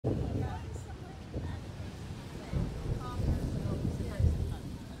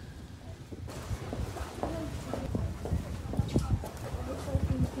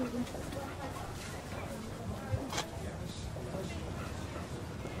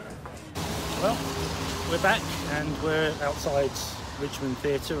Well, we're back and we're outside Richmond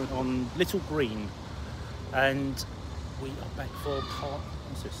Theatre on Little Green, and we are back for part,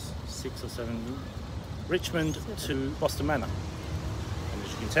 what's this, 6 or 7, Richmond to Boston Manor. And as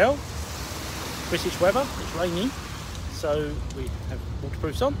you can tell, British weather, it's rainy, so we have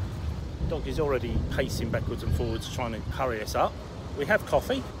waterproofs on. The dog is already pacing backwards and forwards trying to hurry us up. We have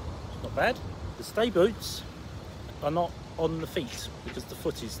Kofi, not bad. The stay boots are not on the feet because the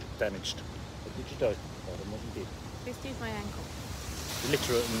foot is damaged. What did you do? I don't know what you did. Twisted my ankle.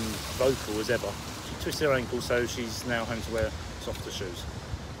 Illiterate and vocal as ever. She twisted her ankle, so she's now having to wear softer shoes.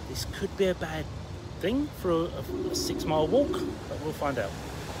 This could be a bad thing for a 6-mile walk, but we'll find out.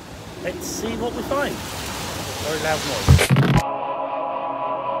 Let's see what we find. Very loud noise.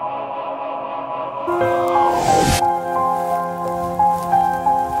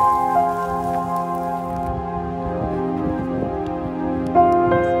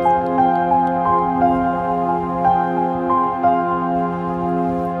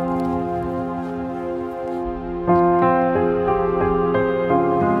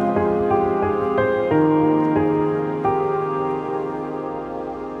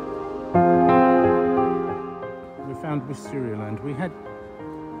 Wisteria land. We had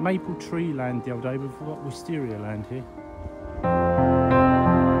maple tree land the other day, we've got wisteria land here.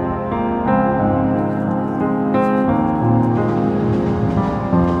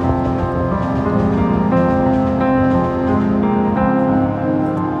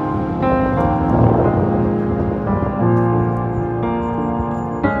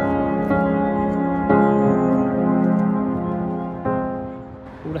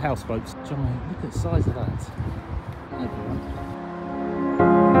 All the houseboats. Giant, look at the size of that.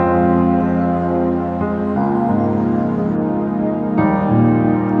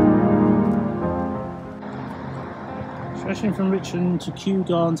 Stretching from Richmond to Kew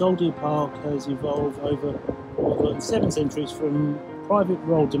Gardens, Old Deer Park has evolved over 7 centuries from private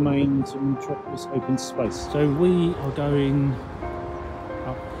royal domain to metropolis open space. So we are going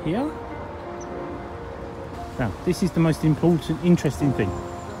up here. Now, this is the most important, interesting thing.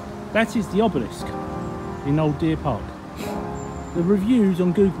 That is the obelisk in Old Deer Park. The reviews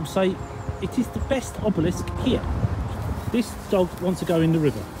on Google say it is the best obelisk here. This dog wants to go in the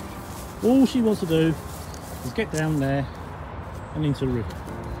river. All she wants to do is get down there and into the river.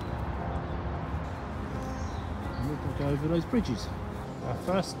 And we'll go over those bridges. Our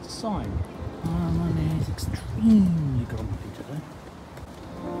first sign. My man is extremely grumpy today.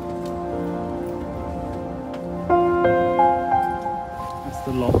 That's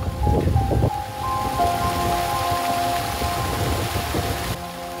the lock.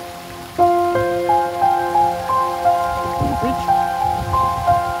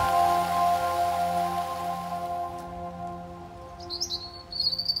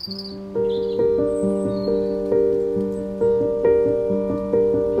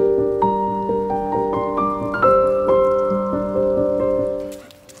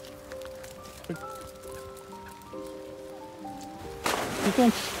 We've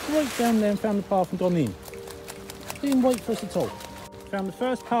gone straight down there and found the path and gone in. Didn't wait for us at all. Found the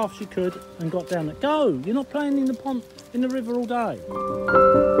first path she could and got down it. Go! You're not playing in the pond, in the river all day. Look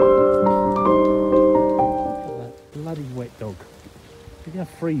at that bloody wet dog. You're going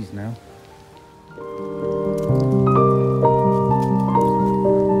to freeze now.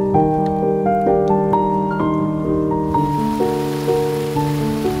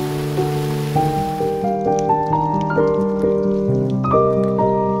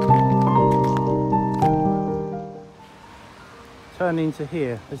 Turn into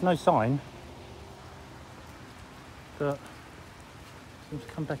here. There's no sign, but seems to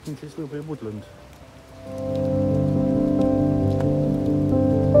come back into this little bit of woodland.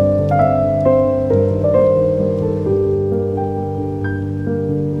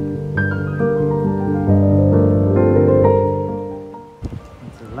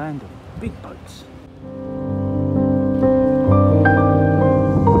 It's a land of big boats.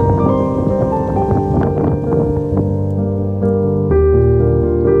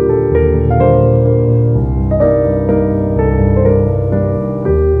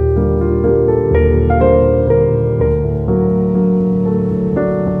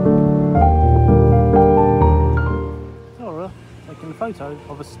 Photo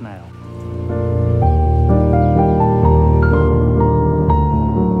of a snail.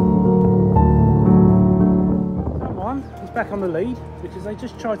 That one is back on the lead because they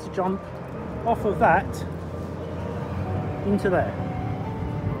just tried to jump off of that into there.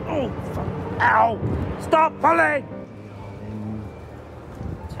 Oh, fuck. Ow! Stop pulling!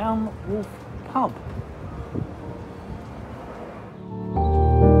 Town Wolf Pub.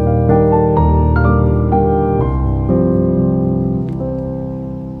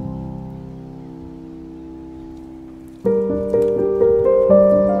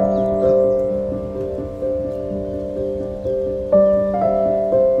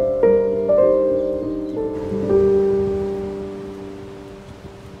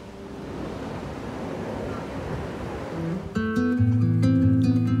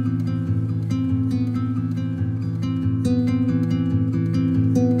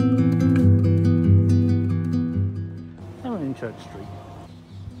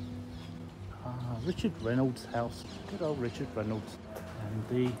 Richard Reynolds' house. Good old Richard Reynolds. And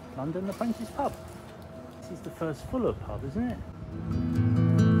the London Apprentice pub. This is the first Fuller pub, isn't it?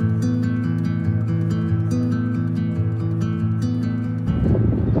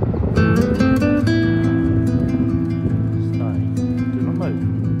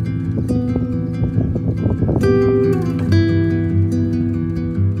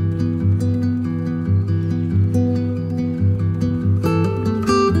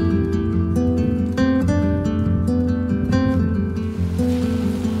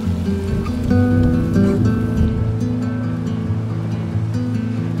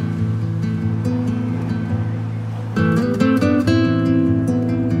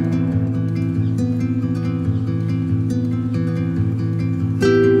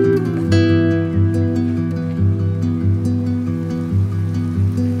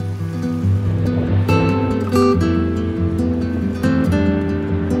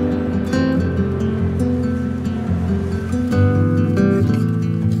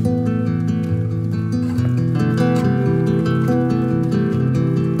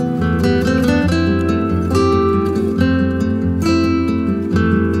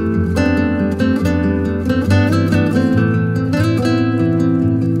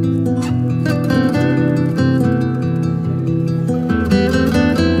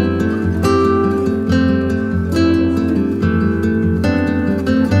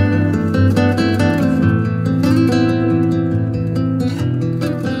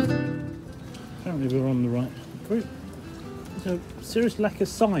 Serious lack of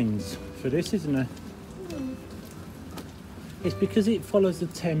signs for this, isn't there? It's because it follows the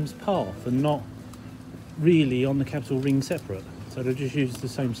Thames path and not really on the capital ring separate, so they just use the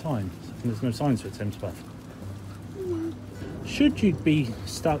same sign and there's no signs for Thames path. Should you be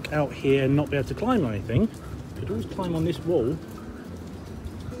stuck out here and not be able to climb or anything, you could always climb on this wall.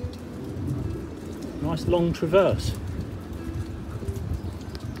 Nice long traverse.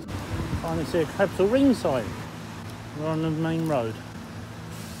 Finally see a capital ring sign. We're on the main road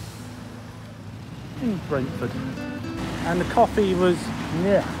in Brentford, and the coffee was,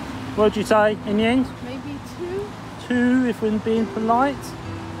 yeah, what'd you say in the end? Maybe two if we're being polite.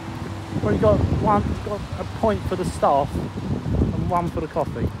 Well, got a point for the staff and one for the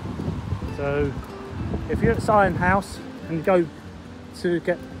coffee. So if you're at Sion House and you go to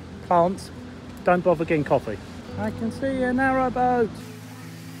get plants, don't bother getting coffee. I can see a narrowboat.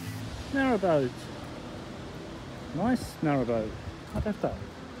 Nice narrowboat. I'd have that.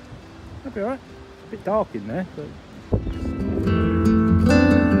 That'd be alright. It's a bit dark in there, but.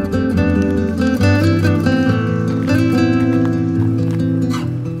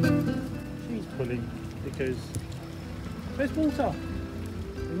 She's pulling because there's water.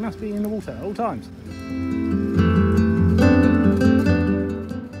 We must be in the water at all times.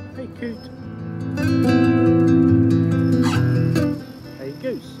 Hey, coot. Hey,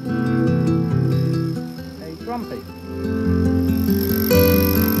 goose. Grumpy.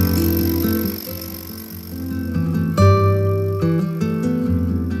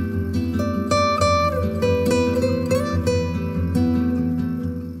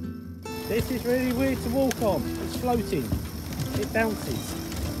 This is really weird to walk on. It's floating. It bounces.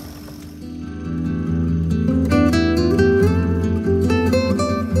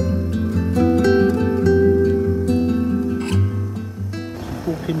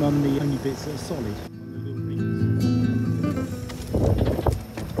 Walking on the only bits that are solid.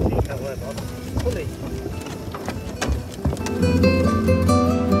 Fully.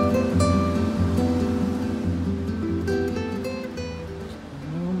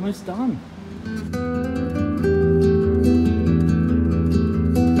 We're almost done.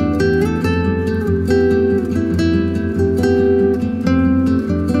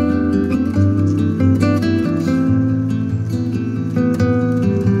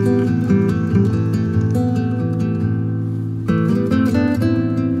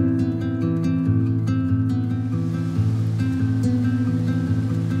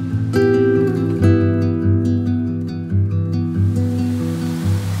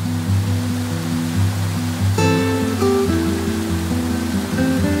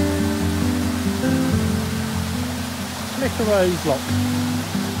 Osterley Lock.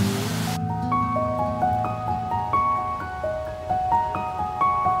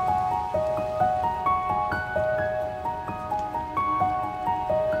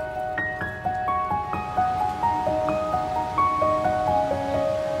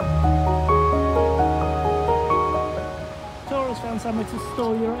 Dora's found somewhere to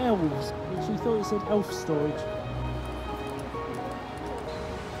store your elves, but she thought it said elf storage.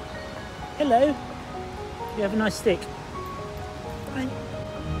 Hello, you have a nice stick. Bye.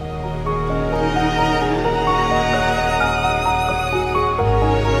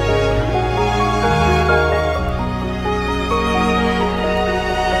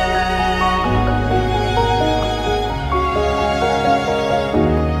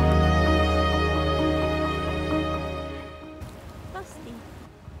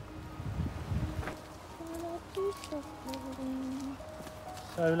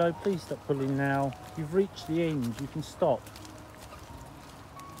 Solo, please stop pulling now. You've reached the end, you can stop.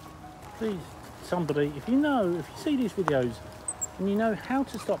 Please, somebody, if you see these videos and you know how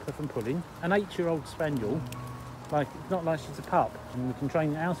to stop her from pulling, an 8-year-old spaniel, like, it's not like she's a pup and we can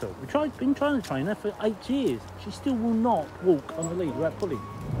train it out of. We've been trying to train her for 8 years. She still will not walk on the lead without pulling.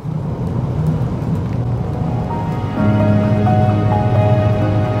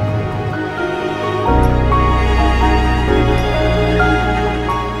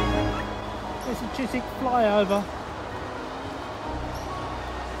 There's a Chiswick flyover.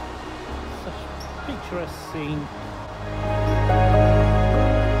 Such a picturesque scene.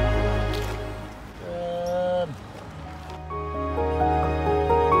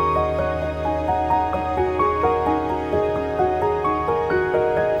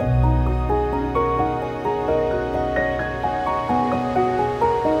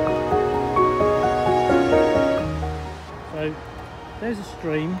 So there's a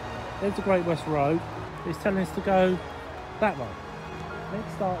stream, there's the Great West Road. It's telling us to go that way.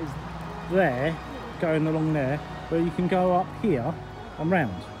 Next start is there, going along there, where you can go up here and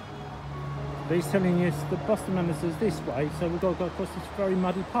round. But he's telling us the Boston Manor is this way, so we've got to go across this very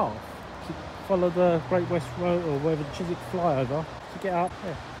muddy path to follow the Great West Road or wherever the Chiswick flyover to get up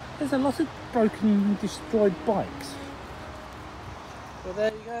there. There's a lot of broken and destroyed bikes. Well,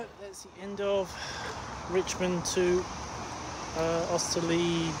 there you go, that's the end of Richmond to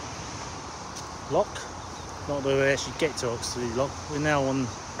Osterley Lock. Not that we actually get to Osterley Lock, we're now on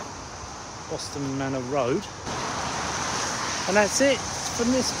Boston Manor Road. And that's it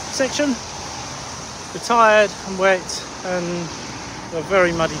from this section. We're tired and wet and a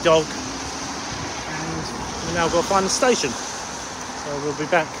very muddy dog, and we've now got to find the station. So we'll be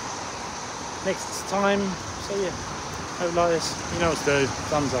back next time. So yeah, hope you like this. You know what to do.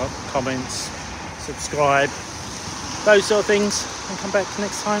 Thumbs up, comments, subscribe, those sort of things, and come back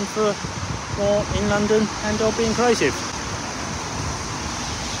next time for more in London and or being creative.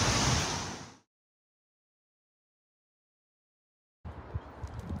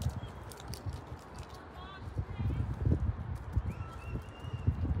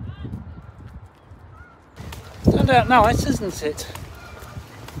 Turned out nice, isn't it?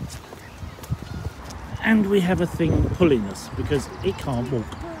 And we have a thing pulling us because it can't walk.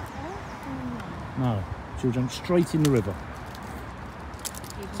 No, she'll jump straight in the river.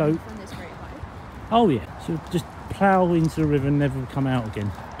 So, oh yeah, she'll just plough into the river and never come out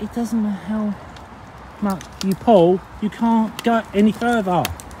again. It doesn't matter how much you pull, you can't go any further.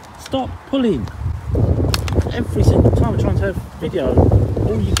 Stop pulling. Every single time we're trying to have video,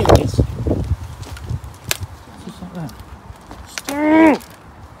 all you get is just like that. Stop!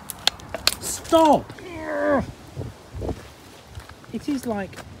 Stop! It is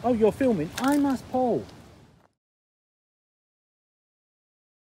like, oh, you're filming, I must pull.